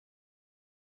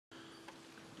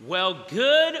Well,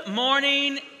 good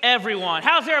morning, everyone.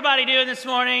 How's everybody doing this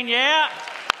morning? Yeah?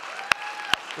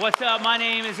 What's up? My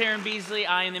name is Aaron Beasley.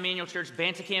 I am the Emmanuel Church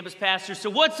Banta campus pastor. So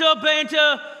what's up,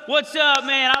 Banta? What's up,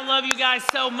 man? I love you guys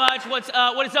so much. What's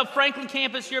up? What is up, Franklin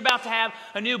campus? You're about to have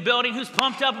a new building. Who's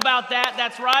pumped up about that?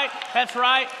 That's right. That's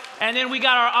right. And then we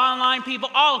got our online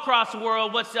people all across the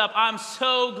world. What's up? I'm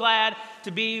so glad to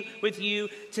be with you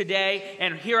today.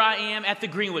 And here I am at the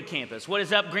Greenwood campus. What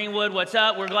is up, Greenwood? What's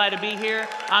up? We're glad to be here.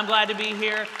 I'm glad to be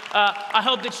here. I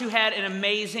hope that you had an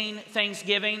amazing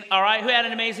Thanksgiving. All right, who had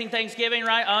an amazing Thanksgiving,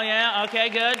 right? Oh, yeah, okay,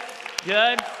 good.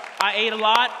 I ate a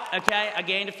lot, okay? I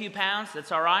gained a few pounds.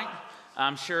 That's all right.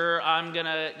 I'm sure I'm going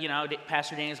to,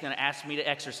 Pastor Danny's going to ask me to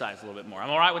exercise a little bit more. I'm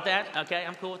all right with that? Okay,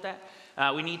 I'm cool with that.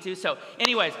 We need to. So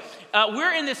anyways,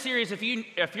 we're in this series.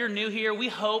 If you're new here, we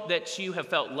hope that you have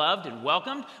felt loved and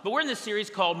welcomed. But we're in this series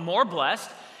called More Blessed.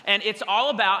 And it's all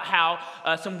about how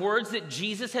some words that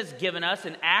Jesus has given us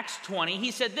in Acts 20.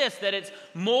 He said this, that it's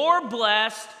more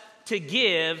blessed to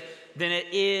give than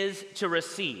it is to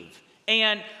receive.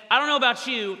 And I don't know about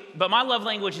you, but my love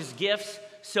language is gifts.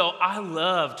 So I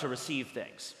love to receive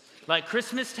things. Like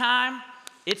Christmas time,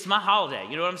 it's my holiday,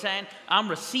 you know what I'm saying? I'm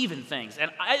receiving things, and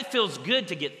it feels good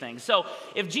to get things. So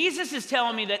if Jesus is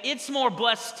telling me that it's more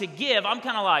blessed to give, I'm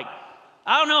kind of like,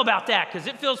 I don't know about that, because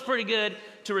it feels pretty good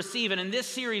to receive. And in this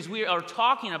series, we are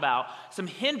talking about some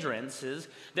hindrances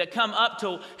that come up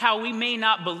to how we may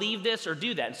not believe this or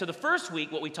do that. And so the first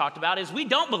week, what we talked about is we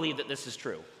don't believe that this is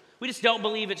true. We just don't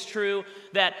believe it's true,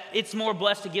 that it's more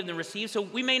blessed to give than receive, so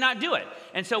we may not do it.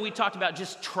 And so we talked about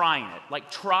just trying it. Like,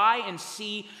 try and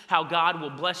see how God will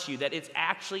bless you, that it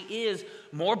actually is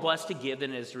more blessed to give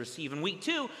than it is to receive. In week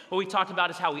 2, what we talked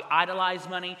about is how we idolize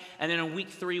money. And then in week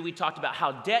 3, we talked about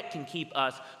how debt can keep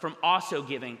us from also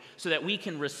giving so that we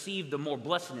can receive the more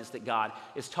blessedness that God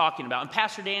is talking about. And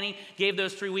Pastor Danny gave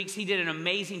those 3 weeks. He did an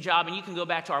amazing job, and you can go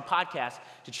back to our podcast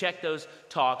to check those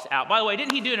talks out. By the way,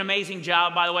 didn't he do an amazing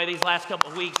job, by the way, these last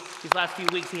few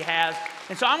weeks he has?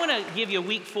 And so I'm going to give you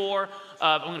week 4.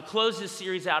 I'm going to close this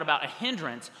series out about a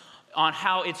hindrance on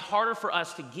how it's harder for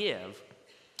us to give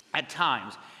at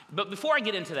times. But before I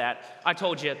get into that, I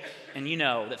told you, and you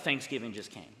know, that Thanksgiving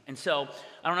just came. And so,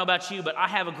 I don't know about you, but I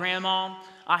have a grandma.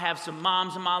 I have some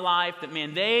moms in my life that,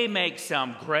 man, they make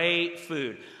some great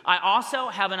food. I also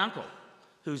have an uncle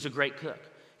who's a great cook.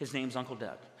 His name's Uncle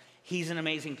Doug. He's an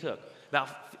amazing cook. About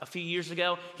a few years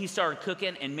ago, he started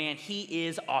cooking, and man, he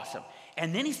is awesome.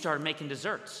 And then he started making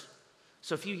desserts.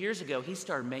 So a few years ago, he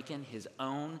started making his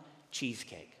own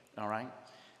cheesecake, all right?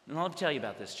 And let me tell you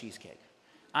about this cheesecake.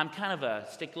 I'm kind of a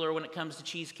stickler when it comes to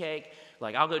cheesecake.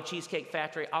 Like, I'll go to Cheesecake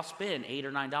Factory. I'll spend $8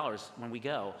 or $9 when we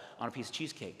go on a piece of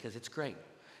cheesecake because it's great.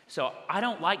 So I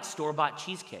don't like store-bought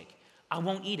cheesecake. I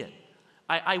won't eat it.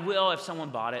 I will if someone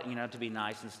bought it, to be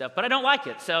nice and stuff. But I don't like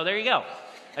it, so there you go.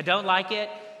 I don't like it.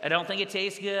 I don't think it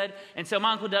tastes good. And so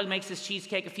my Uncle Doug makes this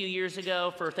cheesecake a few years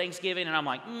ago for Thanksgiving, and I'm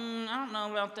like, I don't know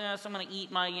about this. I'm going to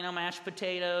eat my, mashed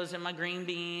potatoes and my green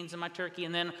beans and my turkey,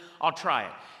 and then I'll try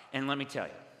it. And let me tell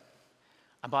you,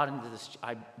 I bought into this.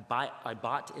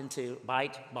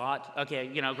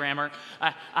 Grammar.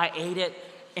 I ate it,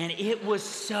 and it was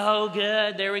so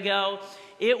good. There we go.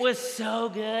 It was so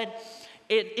good.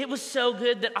 It was so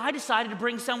good that I decided to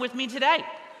bring some with me today.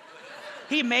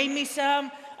 He made me some.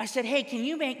 I said, hey, can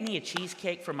you make me a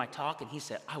cheesecake for my talk? And he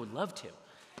said, I would love to.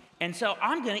 And so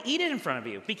I'm going to eat it in front of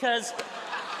you because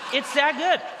it's that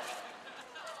good.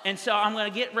 And so I'm going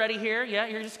to get ready here. Yeah,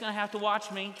 you're just going to have to watch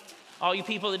me. All you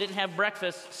people that didn't have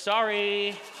breakfast,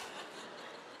 sorry.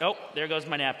 Oh, there goes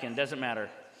my napkin. Doesn't matter.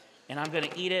 And I'm going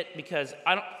to eat it because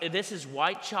this is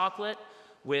white chocolate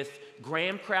with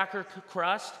graham cracker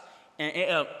crust.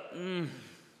 And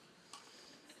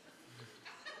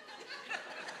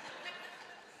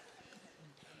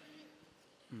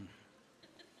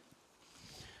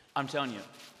I'm telling you,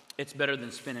 it's better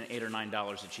than spending $8 or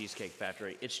 $9 at Cheesecake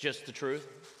Factory. It's just the truth.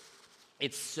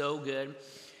 It's so good.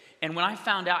 And when I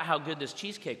found out how good this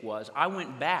cheesecake was, I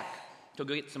went back to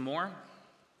go get some more.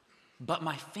 But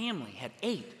my family had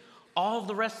ate all of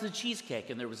the rest of the cheesecake,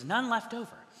 and there was none left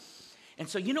over. And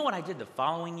so you know what I did the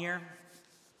following year?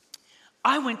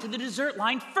 I went to the dessert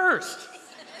line first.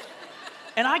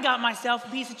 And I got myself a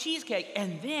piece of cheesecake.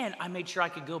 And then I made sure I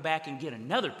could go back and get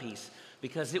another piece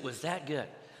because it was that good.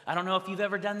 I don't know if you've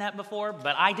ever done that before,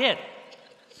 but I did.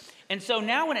 And so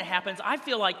now when it happens, I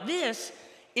feel like this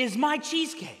is my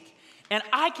cheesecake. And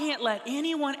I can't let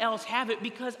anyone else have it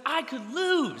because I could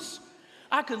lose.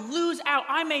 I could lose out.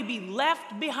 I may be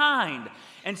left behind.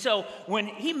 And so when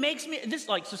he makes me this,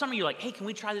 so some of you are like, hey, can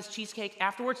we try this cheesecake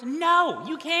afterwards? No,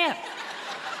 you can't.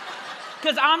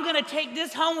 Because I'm going to take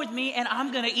this home with me and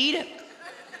I'm going to eat it.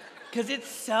 because it's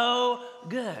so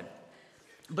good.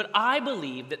 But I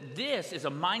believe that this is a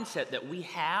mindset that we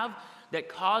have that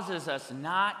causes us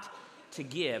not to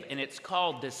give, and it's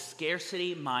called the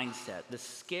scarcity mindset. The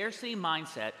scarcity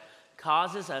mindset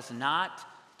causes us not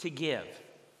to give.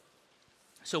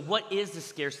 So what is the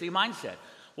scarcity mindset?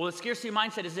 Well, the scarcity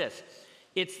mindset is this.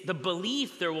 It's the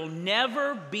belief there will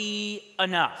never be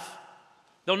enough.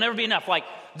 There'll never be enough. Like,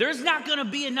 there's not going to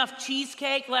be enough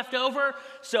cheesecake left over,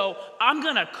 so I'm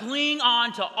going to cling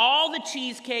on to all the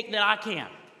cheesecake that I can.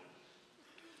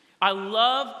 I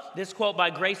love this quote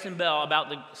by Grayson Bell about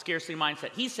the scarcity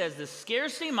mindset. He says, the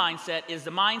scarcity mindset is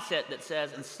the mindset that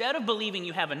says, instead of believing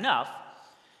you have enough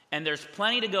and there's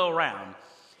plenty to go around,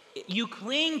 you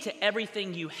cling to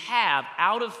everything you have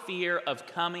out of fear of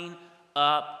coming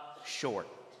up short.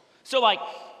 So like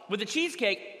with the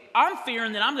cheesecake, I'm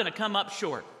fearing that I'm going to come up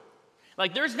short.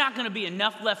 Like there's not going to be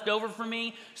enough left over for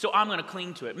me, so I'm going to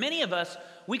cling to it. Many of us,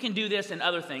 we can do this in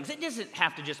other things. It doesn't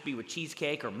have to just be with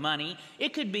cheesecake or money.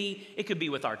 It could be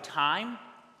with our time.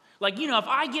 Like, you know, if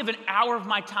I give an hour of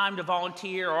my time to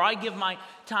volunteer or I give my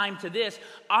time to this,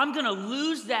 I'm going to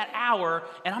lose that hour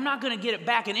and I'm not going to get it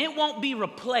back and it won't be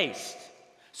replaced.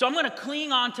 So I'm going to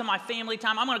cling on to my family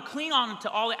time. I'm going to cling on to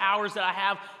all the hours that I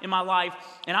have in my life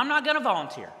and I'm not going to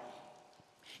volunteer.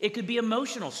 It could be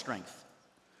emotional strength.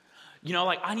 You know,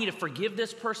 like I need to forgive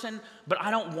this person, but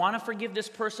I don't want to forgive this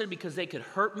person because they could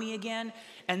hurt me again.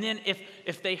 And then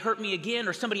if they hurt me again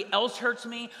or somebody else hurts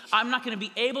me, I'm not going to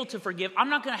be able to forgive. I'm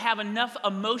not going to have enough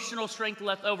emotional strength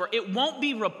left over. It won't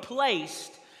be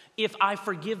replaced if I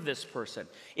forgive this person.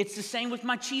 It's the same with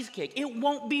my cheesecake. It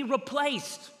won't be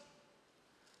replaced.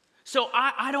 So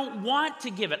I don't want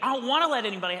to give it. I don't want to let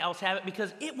anybody else have it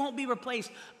because it won't be replaced.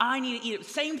 I need to eat it.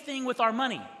 Same thing with our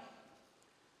money.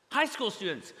 High school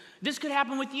students, this could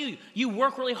happen with you. You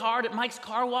work really hard at Mike's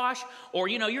Car Wash, or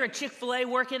you're at Chick-fil-A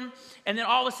working, and then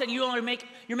all of a sudden you're making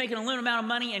a limited amount of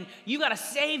money, and you got to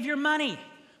save your money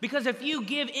because if you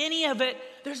give any of it,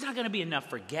 there's not going to be enough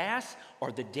for gas,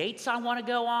 or the dates I want to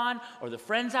go on, or the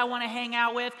friends I want to hang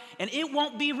out with, and it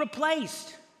won't be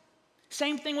replaced.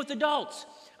 Same thing with adults.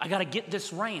 I got to get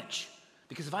this ranch.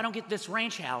 Because if I don't get this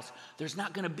ranch house, there's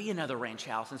not going to be another ranch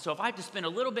house. And so if I have to spend a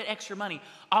little bit extra money,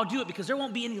 I'll do it because there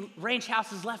won't be any ranch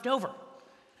houses left over.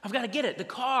 I've got to get it. The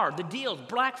car, the deals,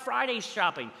 Black Friday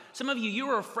shopping. Some of you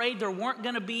were afraid there weren't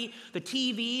going to be the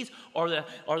TVs or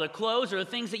the clothes or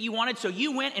the things that you wanted. So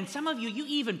you went, and some of you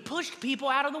even pushed people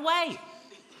out of the way.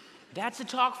 That's a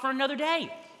talk for another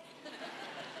day.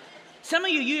 Some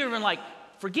of you even like,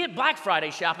 forget Black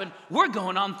Friday shopping. We're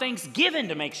going on Thanksgiving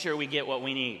to make sure we get what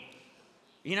we need.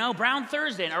 Brown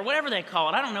Thursday or whatever they call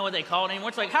it. I don't know what they call it anymore.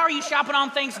 It's like, how are you shopping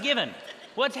on Thanksgiving?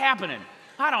 What's happening?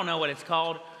 I don't know what it's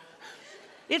called.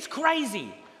 It's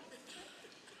crazy.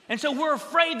 And so we're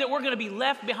afraid that we're going to be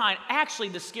left behind. Actually,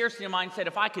 the scarcity mindset,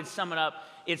 if I could sum it up,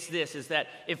 it's this, is that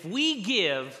if we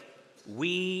give,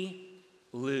 we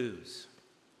lose.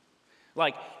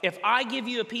 Like, if I give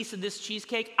you a piece of this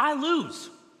cheesecake, I lose.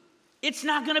 It's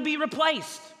not going to be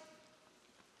replaced.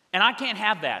 And I can't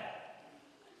have that.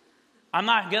 I'm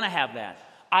not going to have that.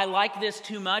 I like this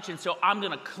too much, and so I'm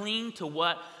going to cling to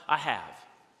what I have.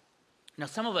 Now,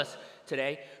 some of us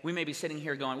today, we may be sitting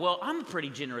here going, well, I'm a pretty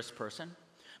generous person.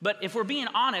 But if we're being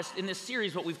honest, in this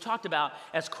series, what we've talked about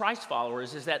as Christ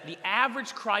followers is that the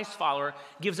average Christ follower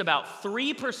gives about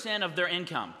 3% of their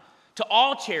income to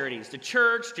all charities, to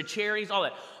church, to charities, all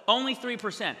that. Only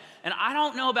 3%. And I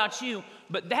don't know about you,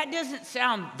 but that doesn't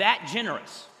sound that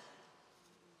generous.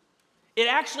 It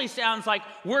actually sounds like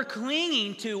we're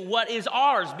clinging to what is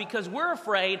ours because we're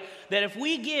afraid that if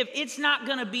we give, it's not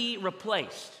going to be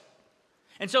replaced.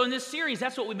 And so in this series,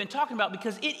 that's what we've been talking about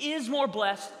because it is more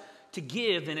blessed to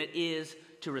give than it is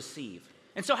to receive.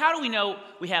 And so how do we know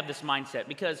we have this mindset?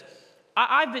 Because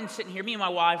I've been sitting here, me and my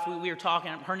wife, we were talking,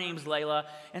 her name's Layla,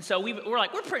 and so we're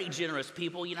like, we're pretty generous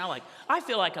people, like, I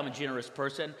feel like I'm a generous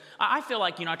person. I feel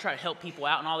like, I try to help people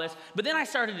out and all this. But then I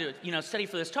started to, study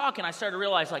for this talk, and I started to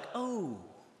realize, like, oh,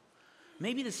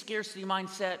 maybe the scarcity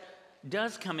mindset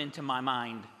does come into my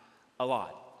mind a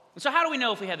lot. And so how do we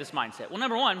know if we have this mindset? Well,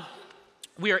 number one,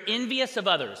 we are envious of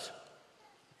others.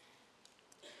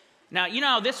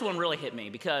 Now, this one really hit me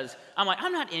because I'm like,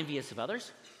 I'm not envious of others.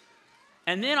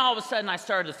 And then all of a sudden I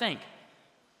started to think,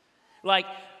 like,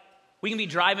 we can be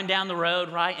driving down the road,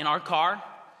 right, in our car,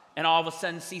 and all of a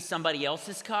sudden see somebody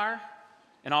else's car,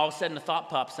 and all of a sudden the thought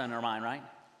pops in our mind, right?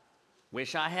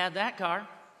 Wish I had that car.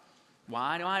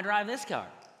 Why do I drive this car?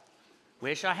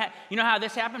 Wish I had. You know how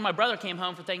this happened? My brother came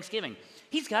home for Thanksgiving.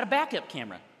 He's got a backup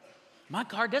camera. My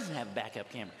car doesn't have a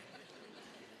backup camera.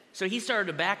 So he started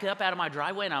to back up out of my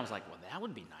driveway, and I was like, well, that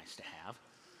would be nice to have.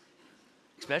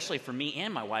 Especially for me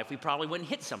and my wife, we probably wouldn't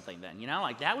hit something then,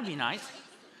 like that would be nice.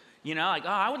 Like, oh,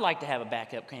 I would like to have a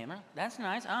backup camera. That's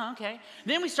nice. Oh, okay.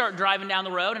 Then we start driving down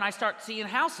the road and I start seeing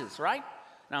houses, right?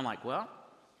 And I'm like, well,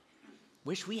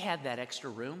 wish we had that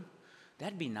extra room.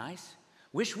 That'd be nice.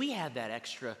 Wish we had that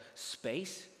extra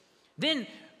space. Then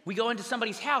we go into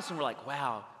somebody's house and we're like,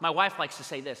 wow. My wife likes to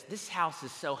say this house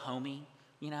is so homey.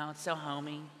 It's so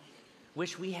homey.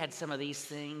 Wish we had some of these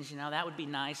things. That would be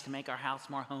nice to make our house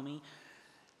more homey.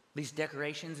 These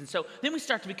decorations. And so then we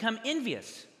start to become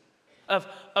envious of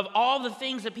all the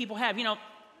things that people have.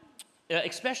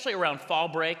 Especially around fall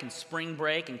break and spring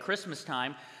break and Christmas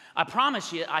time, I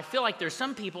promise you, I feel like there's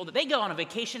some people that they go on a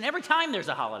vacation every time there's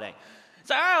a holiday.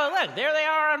 So, oh, look, there they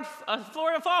are on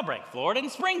Florida fall break, Florida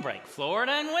and spring break,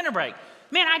 Florida and winter break.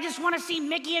 Man, I just want to see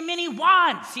Mickey and Minnie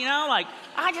once,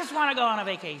 I just want to go on a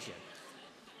vacation.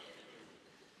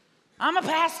 I'm a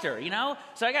pastor,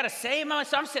 so I got to save money.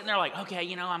 So I'm sitting there like,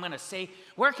 okay, I'm going to save.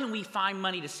 Where can we find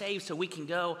money to save so we can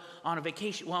go on a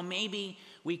vacation? Well, maybe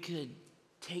we could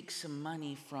take some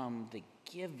money from the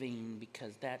giving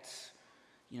because that's,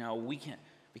 we can,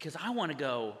 because I want to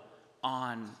go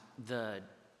on the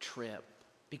trip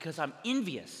because I'm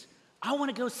envious. I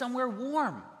want to go somewhere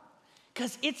warm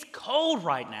because it's cold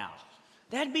right now.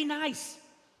 That'd be nice.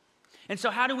 And so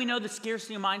how do we know the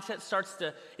scarcity mindset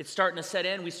it's starting to set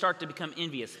in? We start to become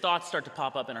envious. Thoughts start to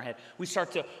pop up in our head. We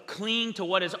start to cling to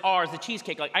what is ours, the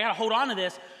cheesecake. Like, I got to hold on to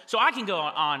this so I can go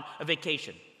on a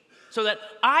vacation, so that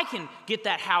I can get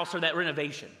that house or that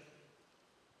renovation.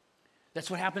 That's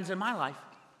what happens in my life.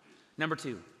 Number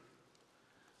 2,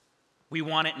 we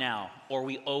want it now, or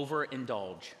we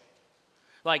overindulge.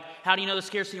 Like, how do you know the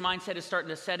scarcity mindset is starting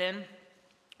to set in?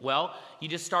 Well, you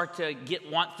just start to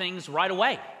want things right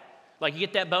away. Like, you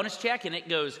get that bonus check and it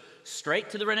goes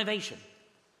straight to the renovation.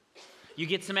 You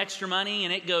get some extra money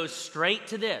and it goes straight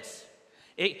to this.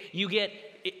 You get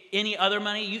any other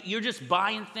money, you're just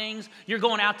buying things. You're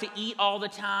going out to eat all the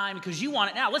time because you want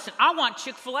it now. Listen, I want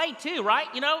Chick-fil-A too, right?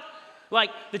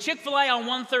 Like the Chick-fil-A on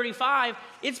 135,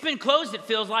 it's been closed, it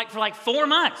feels like, for like 4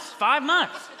 months, 5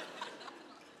 months.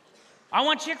 I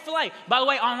want Chick-fil-A. By the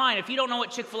way, online, if you don't know what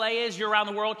Chick-fil-A is, you're around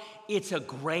the world, it's a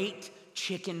great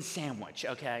chicken sandwich,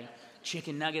 okay?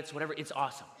 Chicken nuggets, whatever, it's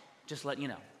awesome. Just letting you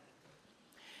know.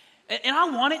 And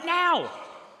I want it now.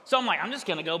 So I'm like, I'm just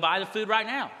going to go buy the food right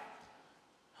now.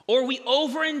 Or we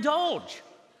overindulge.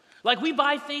 Like, we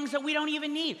buy things that we don't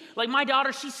even need. Like, my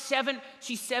daughter, she's 7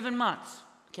 months.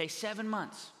 Okay, 7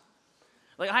 months.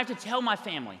 Like, I have to tell my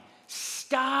family,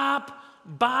 stop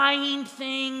buying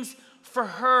things for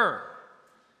her.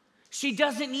 She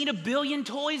doesn't need 1 billion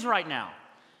toys right now.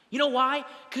 You know why?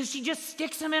 Because she just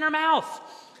sticks them in her mouth.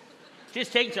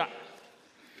 Just takes it.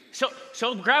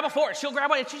 She'll grab a fork. She'll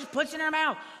grab it. She just puts it in her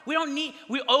mouth. We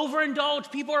overindulge.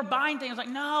 People are buying things. Like,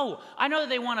 no, I know that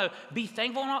they want to be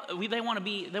thankful. And all, they want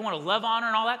to love, honor,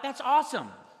 and all that. That's awesome.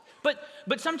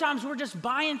 But sometimes we're just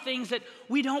buying things that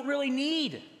we don't really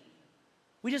need.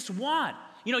 We just want.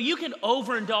 You can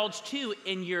overindulge too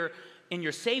in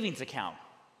your savings account.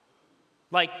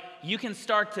 Like, you can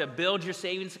start to build your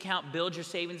savings account.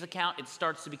 It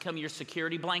starts to become your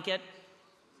security blanket.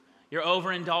 You're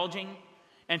overindulging.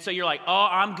 And so you're like, oh,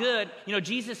 I'm good.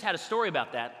 Jesus had a story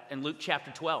about that in Luke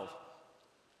chapter 12.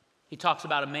 He talks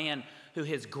about a man who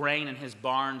his grain in his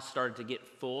barn started to get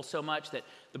full so much that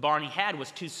the barn he had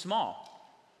was too small.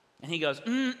 And he goes,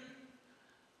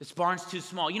 this barn's too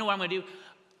small. You know what I'm going to do?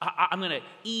 I'm going to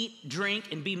eat,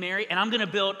 drink, and be merry, and I'm going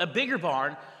to build a bigger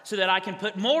barn so that I can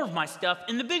put more of my stuff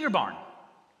in the bigger barn.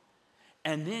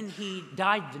 And then he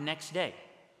died the next day.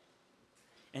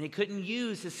 And he couldn't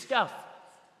use his stuff.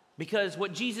 Because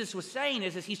what Jesus was saying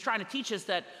is he's trying to teach us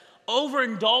that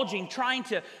overindulging, trying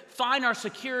to find our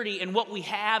security in what we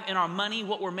have, in our money,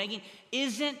 what we're making,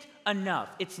 isn't enough.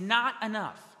 It's not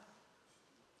enough.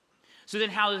 So then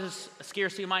how does this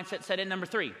scarcity mindset set in? Number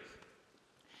 3,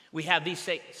 we have these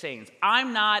sayings.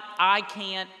 I'm not, I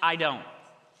can't, I don't.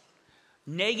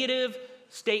 Negative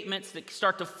statements that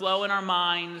start to flow in our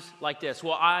minds like this.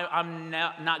 Well, I'm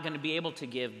not going to be able to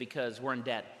give because we're in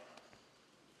debt.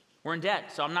 We're in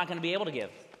debt, so I'm not going to be able to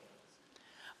give.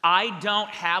 I don't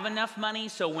have enough money,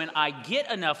 so when I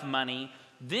get enough money,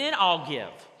 then I'll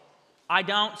give. I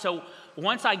don't, so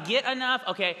once I get enough,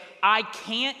 okay, I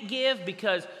can't give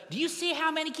because, do you see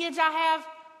how many kids I have?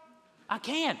 I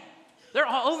can't. They're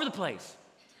all over the place.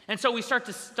 And so we start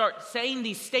saying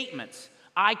these statements.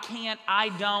 I can't, I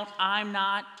don't, I'm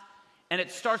not. And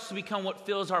it starts to become what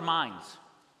fills our minds.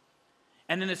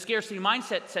 And then the scarcity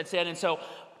mindset sets in, and so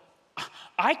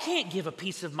I can't give a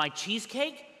piece of my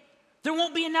cheesecake. There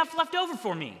won't be enough left over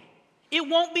for me. It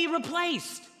won't be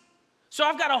replaced. So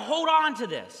I've got to hold on to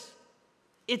this.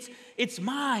 It's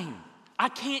mine. I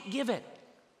can't give it.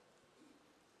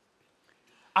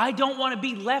 I don't want to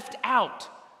be left out.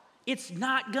 It's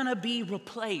not going to be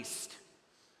replaced.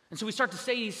 And so we start to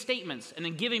say these statements, and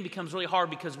then giving becomes really hard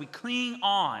because we cling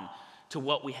on to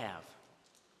what we have.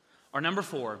 Or number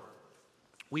 4,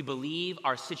 we believe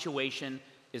our situation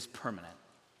is permanent.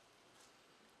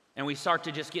 And we start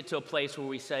to just get to a place where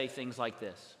we say things like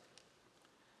this.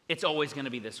 It's always going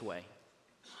to be this way.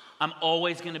 I'm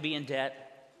always going to be in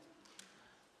debt.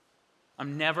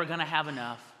 I'm never going to have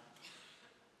enough.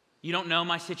 You don't know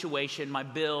my situation, my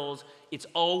bills. It's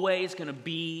always going to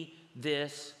be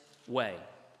this way.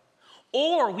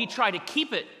 Or we try to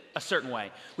keep it a certain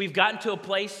way. We've gotten to a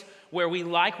place where we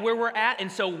like where we're at,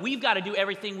 and so we've got to do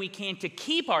everything we can to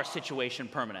keep our situation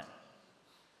permanent.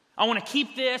 I want to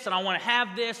keep this, and I want to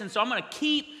have this, and so I'm going to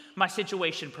keep my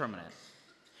situation permanent.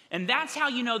 And that's how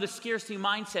you know the scarcity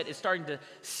mindset is starting to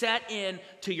set in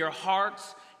to your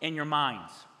hearts and your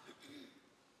minds.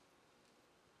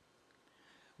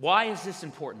 Why is this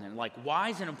important then? Why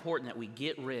is it important that we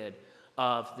get rid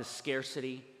of the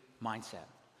scarcity mindset?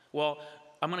 Well,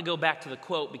 I'm going to go back to the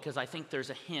quote because I think there's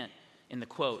a hint in the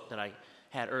quote that I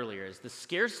had earlier. Is the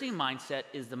scarcity mindset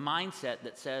is the mindset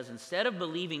that says instead of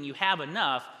believing you have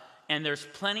enough and there's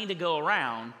plenty to go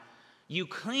around, you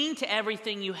cling to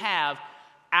everything you have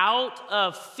out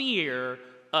of fear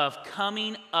of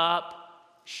coming up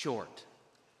short.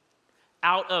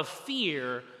 Out of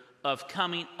fear of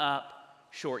coming up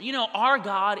short. You know, our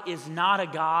God is not a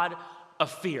God of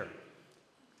fear.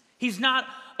 He's not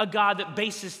a God that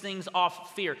bases things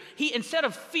off fear. Instead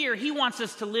of fear, he wants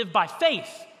us to live by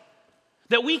faith.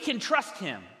 That we can trust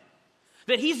him.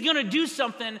 That he's going to do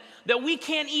something that we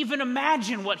can't even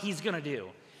imagine what he's going to do.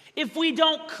 If we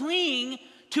don't cling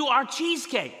to our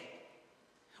cheesecake.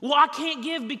 Well, I can't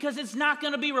give because it's not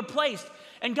going to be replaced.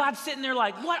 And God's sitting there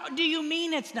like, what do you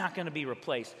mean it's not going to be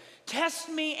replaced? Test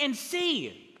me and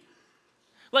see.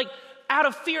 Out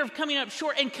of fear of coming up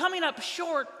short. And coming up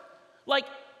short,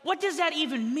 what does that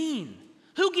even mean?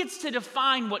 Who gets to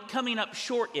define what coming up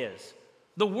short is?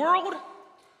 The world?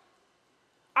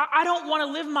 I don't want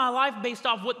to live my life based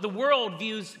off what the world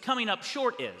views coming up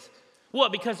short is.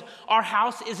 What, because our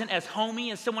house isn't as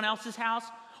homey as someone else's house?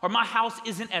 Or my house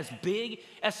isn't as big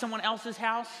as someone else's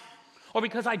house? Or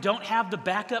because I don't have the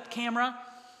backup camera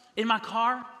in my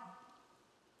car?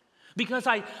 Because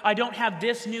I don't have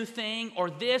this new thing or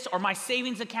this, or my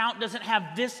savings account doesn't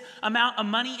have this amount of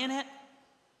money in it?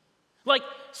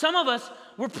 Some of us,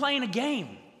 we're playing a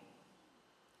game.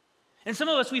 And some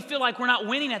of us, we feel like we're not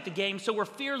winning at the game, so we're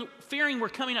fearing we're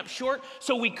coming up short,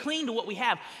 so we cling to what we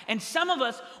have. And some of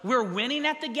us, we're winning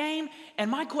at the game, and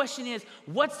my question is,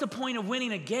 what's the point of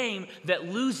winning a game that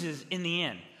loses in the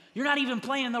end? You're not even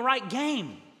playing the right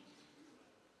game.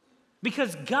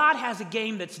 Because God has a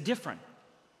game that's different.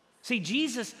 See,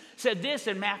 Jesus said this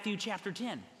in Matthew chapter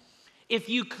 10. If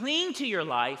you cling to your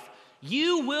life,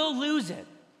 you will lose it.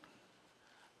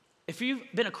 If you've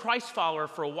been a Christ follower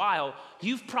for a while,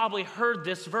 you've probably heard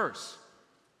this verse.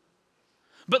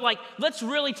 But let's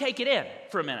really take it in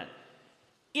for a minute.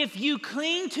 If you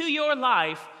cling to your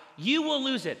life, you will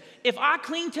lose it. If I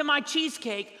cling to my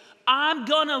cheesecake, I'm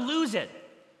gonna lose it.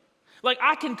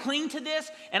 I can cling to this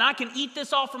and I can eat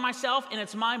this all for myself and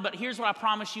it's mine, but here's what I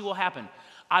promise you will happen.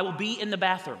 I will be in the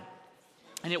bathroom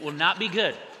and it will not be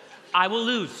good. I will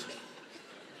lose.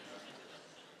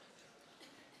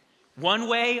 One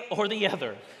way or the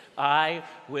other, I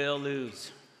will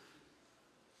lose.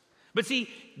 But see,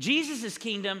 Jesus'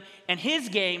 kingdom and his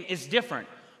game is different.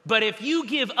 But if you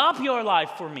give up your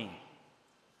life for me,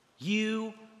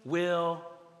 you will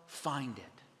find it.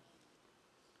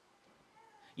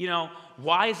 You know,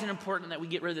 why is it important that we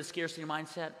get rid of the scarcity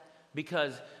mindset?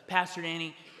 Because Pastor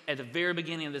Danny, at the very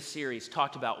beginning of this series,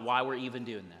 talked about why we're even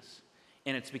doing this.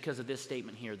 And it's because of this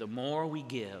statement here. The more we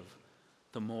give,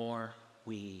 the more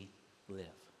we live.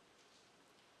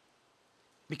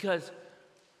 Because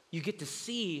you get to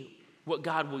see what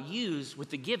God will use with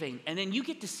the giving, and then you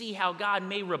get to see how God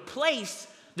may replace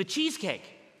the cheesecake.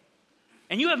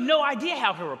 And you have no idea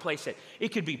how he'll replace it. It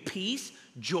could be peace,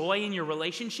 joy in your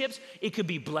relationships. It could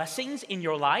be blessings in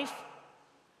your life.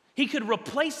 He could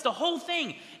replace the whole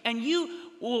thing, and you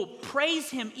will praise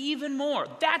him even more.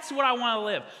 That's what I want to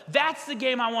live. That's the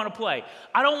game I want to play.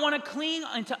 I don't want to cling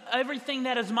into everything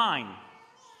that is mine.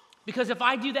 Because if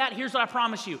I do that, here's what I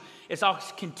promise you, is I'll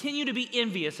continue to be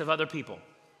envious of other people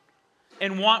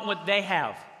and want what they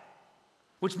have,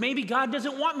 which maybe God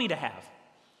doesn't want me to have.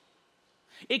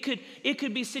 It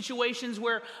could be situations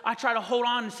where I try to hold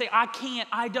on and say, I can't,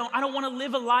 I don't want to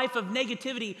live a life of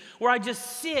negativity where I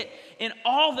just sit in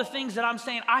all the things that I'm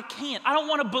saying I can't. I don't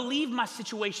want to believe my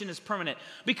situation is permanent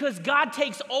because God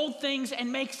takes old things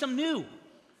and makes them new.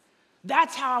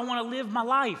 That's how I want to live my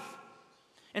life.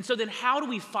 And so then how do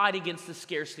we fight against the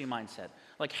scarcity mindset?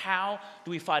 Like, how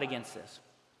do we fight against this?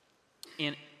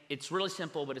 And it's really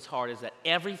simple, but it's hard, is that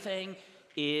everything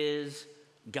is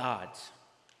God's.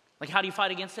 Like, how do you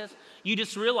fight against this? You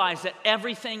just realize that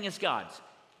everything is God's.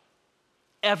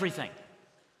 Everything.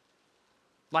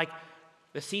 Like,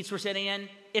 the seats we're sitting in,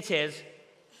 it's His.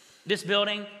 This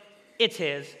building, it's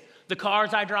His. The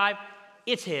cars I drive,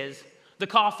 it's His. The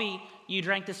coffee you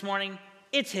drank this morning,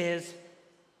 it's His.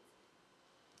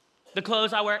 The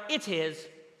clothes I wear, it's His.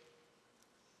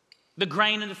 The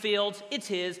grain in the fields, it's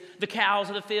His. The cows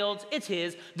of the fields, it's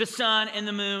His. The sun and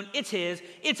the moon, it's His.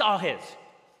 It's all His.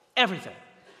 Everything.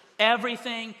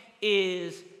 Everything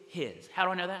is His. How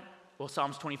do I know that? Well,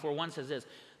 Psalms 24:1 says this.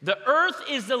 The earth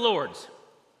is the Lord's.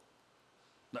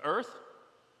 The earth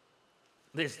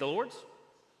is the Lord's.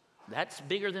 That's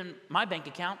bigger than my bank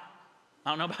account.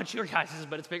 I don't know about your guys's,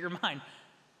 but it's bigger than mine.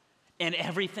 And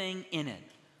everything in it.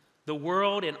 The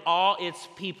world and all its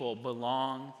people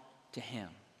belong to Him.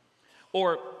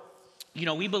 Or,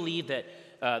 we believe that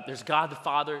there's God the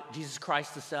Father, Jesus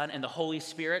Christ the Son, and the Holy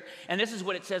Spirit. And this is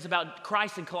what it says about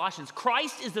Christ in Colossians.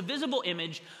 Christ is the visible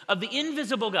image of the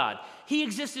invisible God. He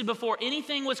existed before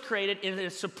anything was created and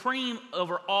is supreme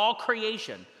over all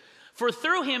creation. For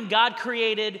through Him, God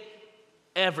created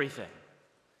everything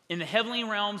in the heavenly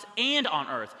realms and on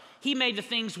earth. He made the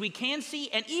things we can see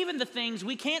and even the things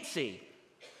we can't see,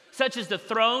 such as the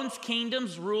thrones,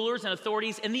 kingdoms, rulers, and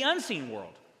authorities in the unseen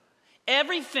world.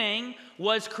 Everything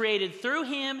was created through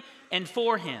Him and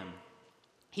for Him.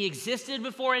 He existed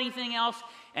before anything else,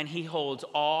 and He holds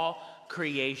all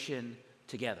creation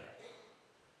together.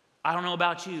 I don't know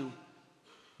about you,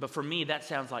 but for me, that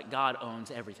sounds like God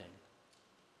owns everything.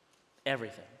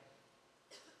 Everything.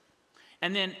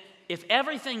 And then, if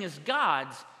everything is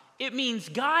God's, it means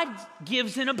God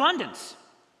gives in abundance.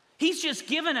 He's just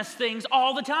given us things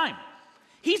all the time.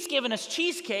 He's given us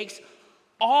cheesecakes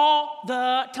all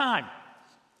the time.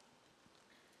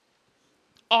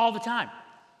 All the time.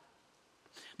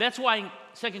 That's why in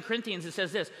 2 Corinthians it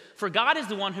says this, for God is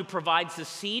the one who provides the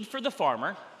seed for the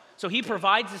farmer. So He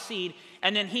provides the seed,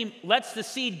 and then He lets the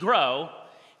seed grow,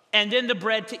 and then the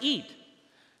bread to eat.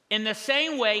 In the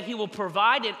same way, He will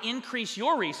provide and increase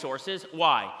your resources.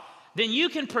 Why? Then you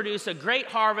can produce a great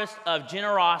harvest of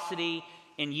generosity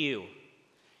in you.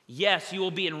 Yes, you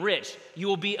will be enriched. You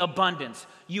will be abundance.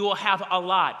 You will have a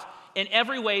lot in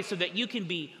every way so that you can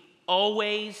be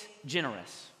always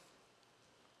generous.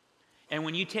 And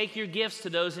when you take your gifts to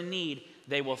those in need,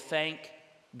 they will thank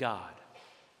God.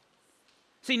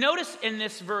 See, notice in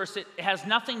this verse, it has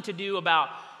nothing to do about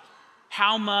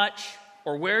how much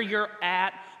or where you're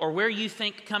at or where you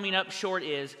think coming up short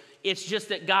is. It's just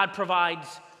that God provides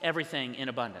everything in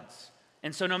abundance.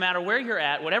 And so no matter where you're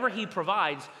at, whatever He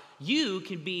provides, you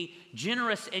can be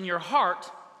generous in your heart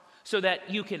so that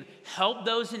you can help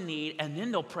those in need, and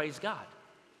then they'll praise God.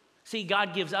 See,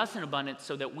 God gives us in abundance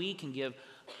so that we can give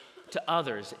to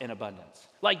others in abundance.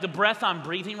 Like the breath I'm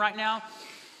breathing right now.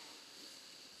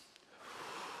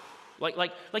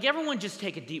 Like everyone just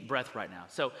take a deep breath right now.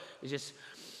 So it's just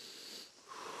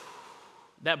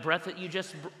that breath that you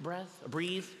just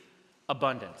breathe,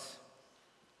 abundance.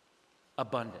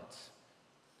 Abundance.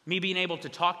 Me being able to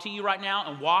talk to you right now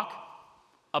and walk,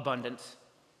 abundance.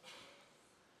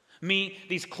 Me,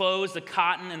 these clothes, the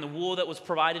cotton and the wool that was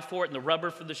provided for it, and the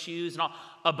rubber for the shoes and all,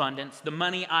 abundance. The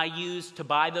money I use to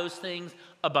buy those things,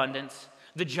 abundance.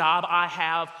 The job I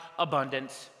have,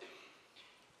 abundance.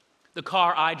 The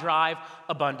car I drive,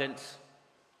 abundance.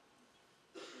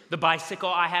 The bicycle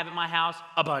I have at my house,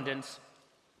 abundance.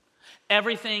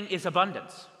 Everything is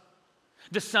abundance.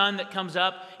 The sun that comes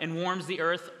up and warms the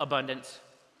earth, abundance.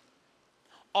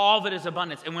 All of it is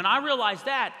abundance. And when I realize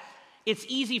that, it's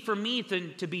easy for me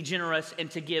to be generous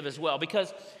and to give as well.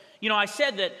 Because, I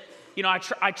said that,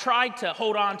 I tried to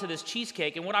hold on to this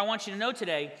cheesecake. And what I want you to know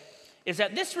today is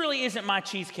that this really isn't my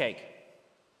cheesecake.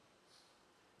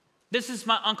 This is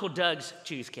my Uncle Doug's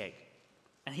cheesecake.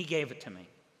 And he gave it to me.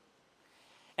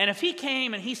 And if he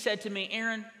came and he said to me,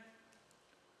 Aaron,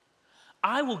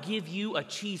 I will give you a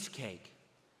cheesecake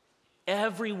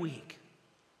every week.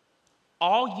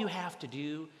 All you have to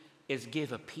do is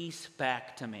give a piece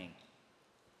back to me.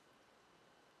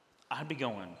 I'd be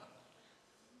going,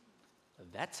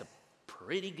 that's a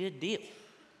pretty good deal.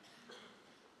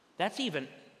 That's even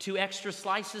 2 extra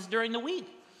slices during the week.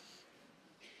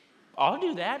 I'll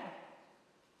do that.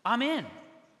 I'm in.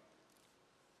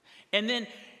 And then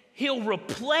he'll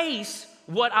replace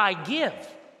what I give.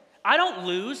 I don't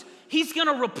lose. He's going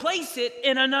to replace it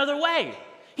in another way.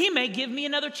 He may give me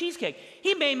another cheesecake.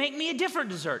 He may make me a different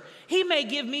dessert. He may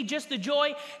give me just the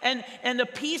joy and the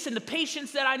peace and the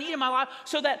patience that I need in my life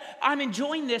so that I'm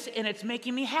enjoying this and it's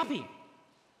making me happy.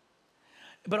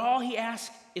 But all he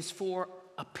asks is for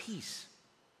a peace.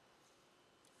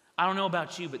 I don't know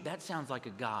about you, but that sounds like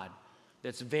a God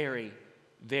that's very,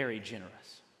 very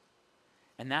generous.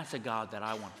 And that's a God that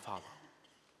I want to follow.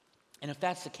 And if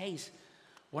that's the case,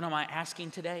 what am I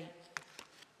asking today?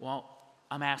 Well,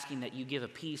 I'm asking that you give a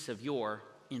piece of your,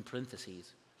 in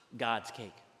parentheses, God's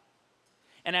cake.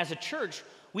 And as a church,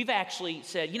 we've actually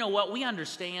said, you know what? We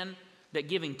understand that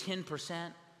giving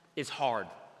 10% is hard.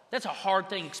 That's a hard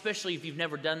thing, especially if you've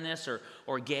never done this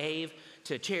or gave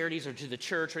to charities or to the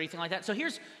church or anything like that. So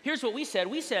here's what we said.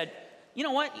 We said, you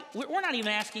know what? We're not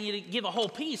even asking you to give a whole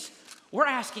piece. We're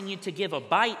asking you to give a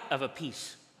bite of a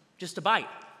piece. Just a bite.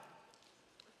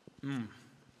 And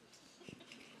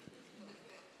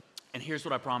here's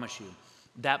what I promise you.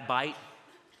 That bite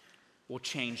will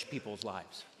change people's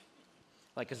lives.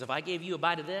 Like, because if I gave you a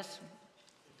bite of this,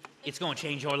 it's going to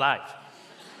change your life.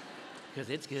 Because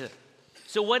it's good.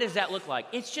 So what does that look like?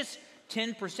 It's just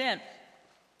 10%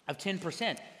 of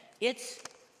 10%. It's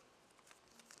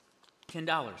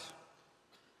 $10.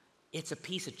 It's a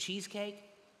piece of cheesecake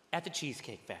at the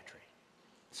Cheesecake Factory.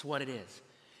 That's what it is.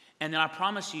 And then I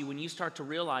promise you, when you start to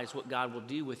realize what God will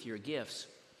do with your gifts,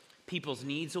 people's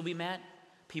needs will be met,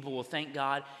 people will thank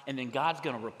God, and then God's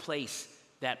going to replace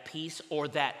that piece or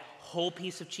that whole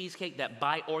piece of cheesecake, that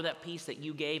bite or that piece that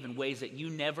you gave in ways that you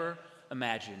never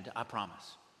imagined, I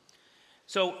promise.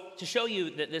 So to show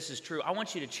you that this is true, I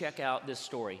want you to check out this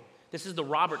story. This is the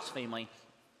Roberts family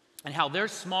and how their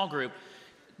small group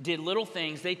did little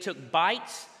things. They took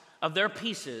bites of their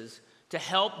pieces to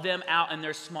help them out in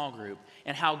their small group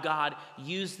and how God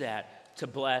used that to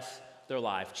bless their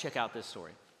life. Check out this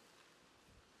story.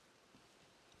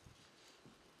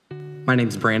 My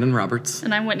name's Brandon Roberts.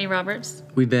 And I'm Whitney Roberts.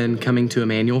 We've been coming to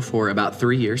Emmanuel for about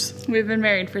 3 years. We've been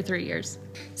married for 3 years.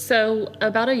 So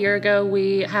about a year ago,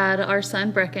 we had our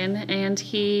son, Brecken, and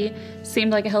he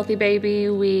seemed like a healthy baby.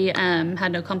 We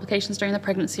had no complications during the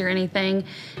pregnancy or anything.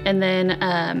 And then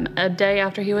a day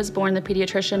after he was born, the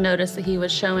pediatrician noticed that he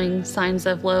was showing signs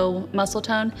of low muscle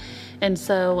tone. And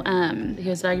so he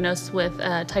was diagnosed with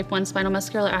type 1 spinal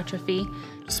muscular atrophy.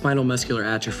 Spinal muscular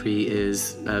atrophy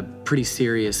is a pretty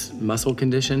serious muscle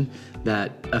condition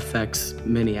that affects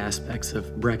many aspects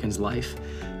of Brecken's life.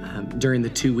 During the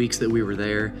 2 weeks that we were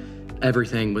there,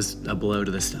 everything was a blow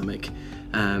to the stomach.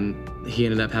 He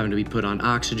ended up having to be put on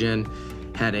oxygen,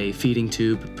 had a feeding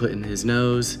tube put in his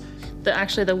nose.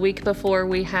 Actually, the week before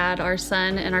we had our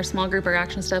son in our small group, our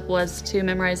action step was to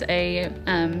memorize a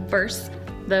verse.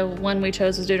 The one we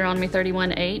chose was Deuteronomy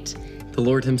 31:8. The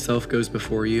Lord himself goes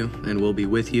before you and will be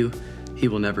with you. He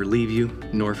will never leave you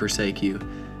nor forsake you.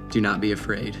 Do not be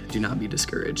afraid. Do not be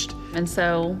discouraged. And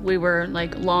so we were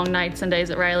like long nights and days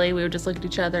at Riley. We would just look at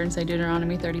each other and say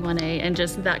Deuteronomy 31:8 and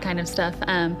just that kind of stuff,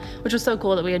 which was so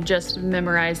cool that we had just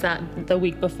memorized that the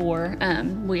week before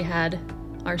we had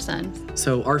our son.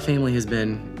 So our family has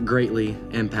been greatly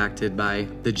impacted by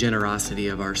the generosity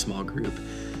of our small group.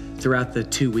 Throughout the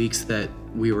 2 weeks that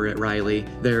we were at Riley,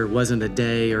 there wasn't a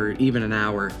day or even an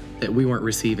hour that we weren't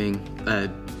receiving a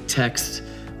text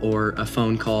or a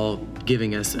phone call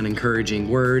giving us an encouraging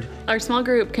word. Our small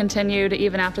group continued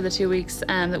even after the 2 weeks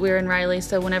that we were in Riley.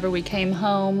 So whenever we came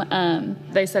home,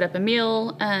 they set up a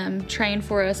meal train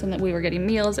for us and that we were getting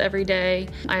meals every day.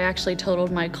 I actually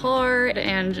totaled my car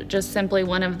and just simply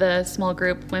one of the small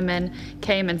group women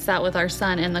came and sat with our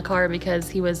son in the car because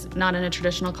he was not in a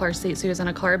traditional car seat, so he was in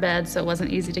a car bed, so it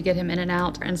wasn't easy to get him in and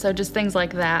out. And so just things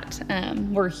like that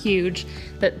were huge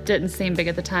that didn't seem big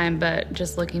at the time, but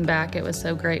just looking back, it was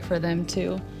so great for them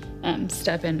to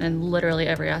step in literally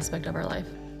every aspect of our life.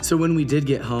 So when we did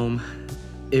get home,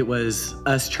 it was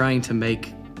us trying to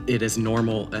make it as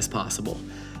normal as possible.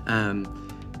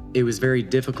 It was very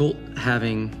difficult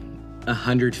having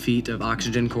 100 feet of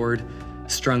oxygen cord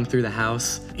strung through the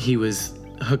house. He was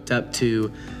hooked up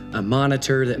to a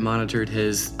monitor that monitored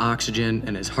his oxygen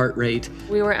and his heart rate.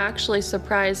 We were actually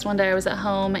surprised one day I was at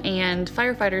home and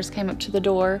firefighters came up to the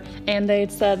door and they'd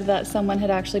said that someone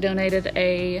had actually donated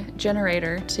a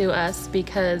generator to us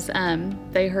because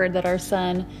they heard that our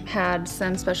son had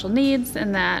some special needs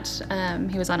and that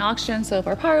he was on oxygen, so if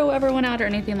our pyro ever went out or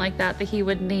anything like that, that he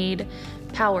would need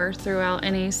power throughout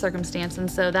any circumstance.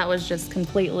 And so that was just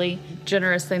completely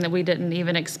generous thing that we didn't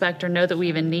even expect or know that we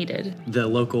even needed. The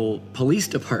local police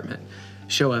department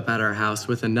show up at our house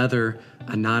with another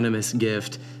anonymous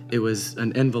gift. It was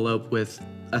an envelope with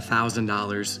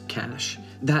 $1,000 cash.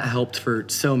 That helped for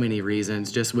so many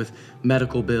reasons, just with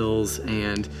medical bills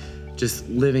and just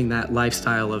living that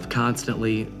lifestyle of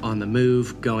constantly on the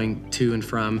move, going to and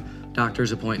from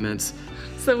doctor's appointments.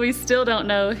 So we still don't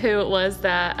know who it was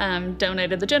that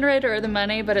donated the generator or the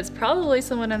money, but it's probably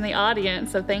someone in the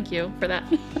audience, so thank you for that.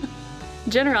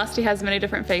 Generosity has many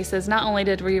different faces. Not only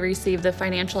did we receive the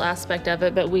financial aspect of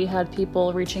it, but we had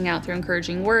people reaching out through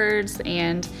encouraging words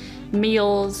and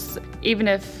meals. Even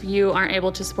if you aren't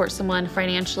able to support someone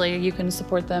financially, you can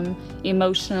support them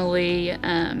emotionally.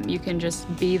 You can just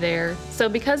be there. So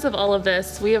because of all of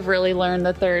this, we have really learned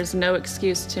that there's no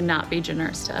excuse to not be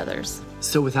generous to others.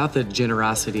 So without the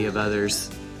generosity of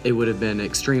others, it would have been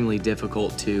extremely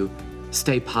difficult to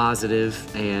stay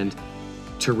positive and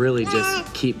to really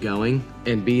just keep going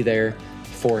and be there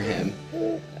for him.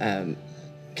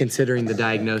 Considering the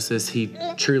diagnosis, he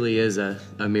truly is a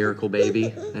miracle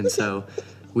baby. And so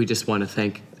we just want to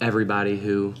thank everybody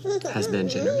who has been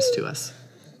generous to us.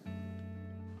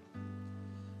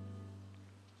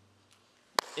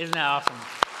 Isn't that awesome?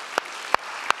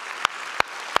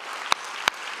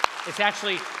 It's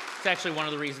actually one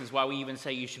of the reasons why we even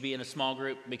say you should be in a small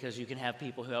group, because you can have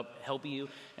people who help you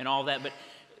and all that. But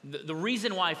the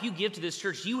reason why, if you give to this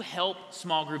church, you help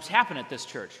small groups happen at this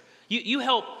church. You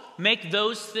help make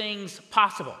those things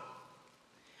possible.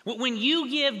 When you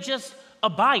give just a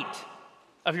bite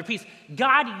of your piece,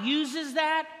 God uses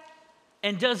that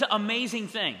and does amazing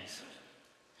things.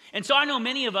 And so I know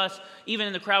many of us, even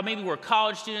in the crowd, maybe we're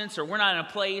college students, or we're not in a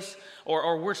place,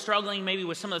 or we're struggling maybe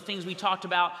with some of the things we talked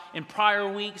about in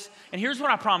prior weeks. And here's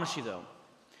what I promise you, though,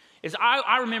 is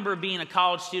I remember being a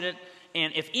college student,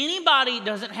 and if anybody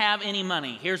doesn't have any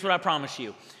money, here's what I promise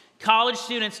you. College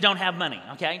students don't have money,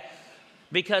 okay?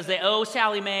 Because they owe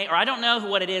Sally Mae, or I don't know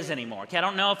what it is anymore, okay? I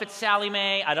don't know if it's Sally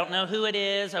Mae. I don't know who it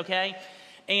is, okay?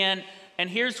 And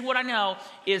here's what I know,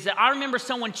 is that I remember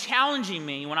someone challenging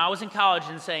me when I was in college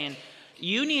and saying,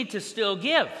 you need to still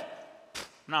give.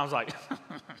 And I was like,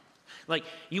 like,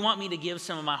 you want me to give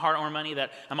some of my hard-earned money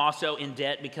that I'm also in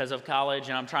debt because of college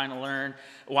and I'm trying to learn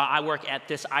while I work at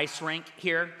this ice rink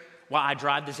here, while I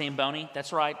drive the Zamboni?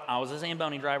 That's right, I was a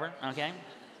Zamboni driver, okay?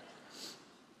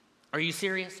 Are you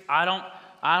serious? I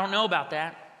don't know about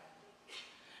that.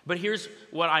 But here's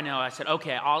what I know. I said,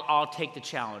 okay, I'll take the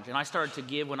challenge. And I started to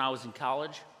give when I was in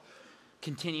college,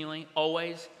 continually,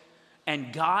 always.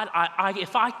 And God,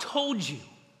 if I told you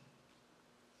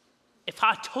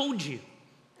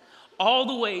all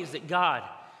the ways that God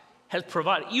has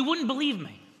provided, you wouldn't believe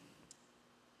me.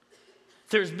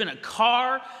 There's been a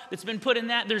car that's been put in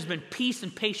that. There's been peace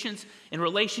and patience in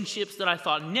relationships that I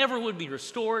thought never would be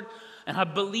restored. And I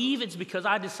believe it's because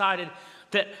I decided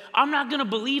that I'm not going to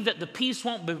believe that the peace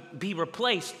won't be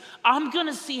replaced. I'm going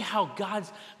to see how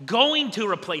God's going to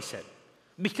replace it,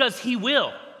 because he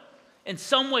will in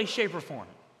some way, shape, or form.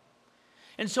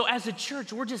 And so as a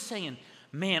church, we're just saying,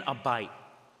 man, a bite.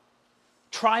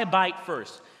 Try a bite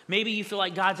first. Maybe you feel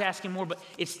like God's asking more, but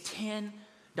it's $10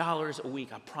 a week,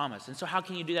 I promise. And so how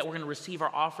can you do that? We're going to receive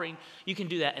our offering. You can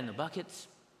do that in the buckets.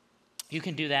 You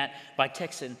can do that by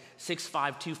texting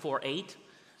 65248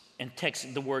 and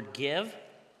text the word give.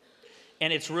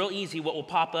 And it's real easy. What will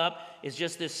pop up is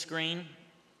just this screen.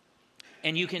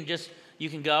 And you can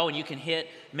go and you can hit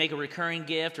make a recurring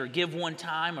gift or give one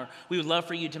time, or we would love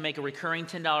for you to make a recurring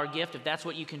 $10 gift if that's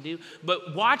what you can do.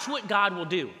 But watch what God will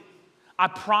do. I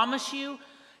promise you,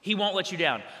 he won't let you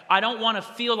down. I don't want to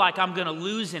feel like I'm going to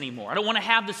lose anymore. I don't want to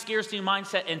have the scarcity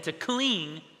mindset and to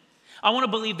cling. I want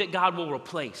to believe that God will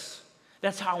replace.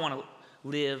 That's how I want to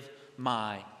live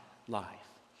my life.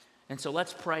 And so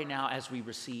let's pray now as we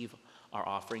receive our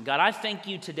offering. God, I thank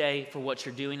you today for what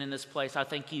you're doing in this place. I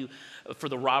thank you for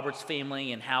the Roberts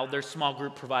family and how their small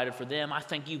group provided for them. I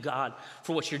thank you, God,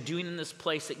 for what you're doing in this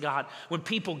place. That, God, when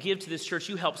people give to this church,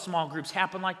 you help small groups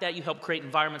happen like that. You help create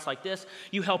environments like this.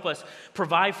 You help us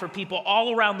provide for people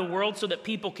all around the world so that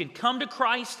people can come to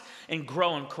Christ and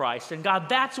grow in Christ. And God,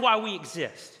 that's why we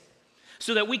exist.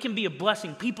 So that we can be a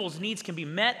blessing. People's needs can be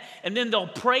met, and then they'll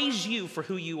praise you for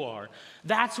who you are.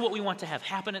 That's what we want to have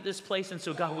happen at this place. And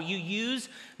so, God, will you use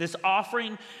this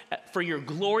offering for your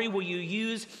glory? Will you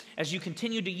use, as you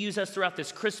continue to use us throughout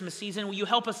this Christmas season, will you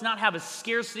help us not have a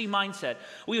scarcity mindset?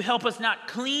 Will you help us not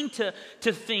cling to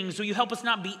things? Will you help us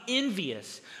not be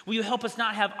envious? Will you help us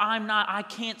not have I'm not, I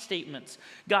can't statements?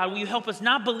 God, will you help us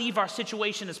not believe our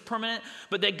situation is permanent,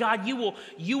 but that, God,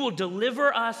 you will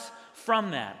deliver us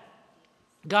from that.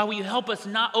 God, will you help us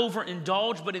not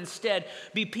overindulge, but instead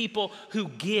be people who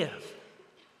give,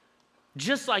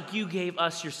 just like you gave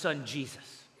us your son,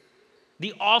 Jesus.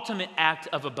 the ultimate act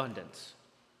of abundance.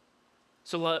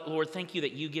 So, Lord, thank you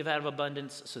that you give out of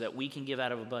abundance so that we can give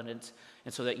out of abundance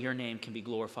and so that your name can be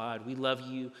glorified. We love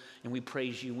you and we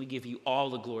praise you and we give you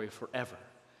all the glory forever.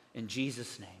 In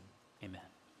Jesus' name, amen.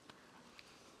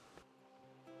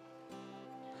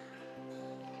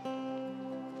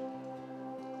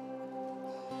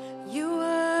 You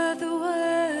were the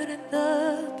Word at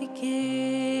the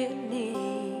beginning,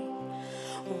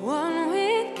 one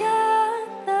with God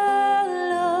the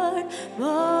Lord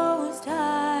Most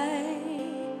High.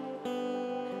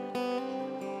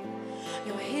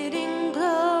 Your hidden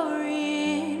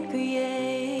glory in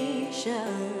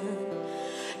creation,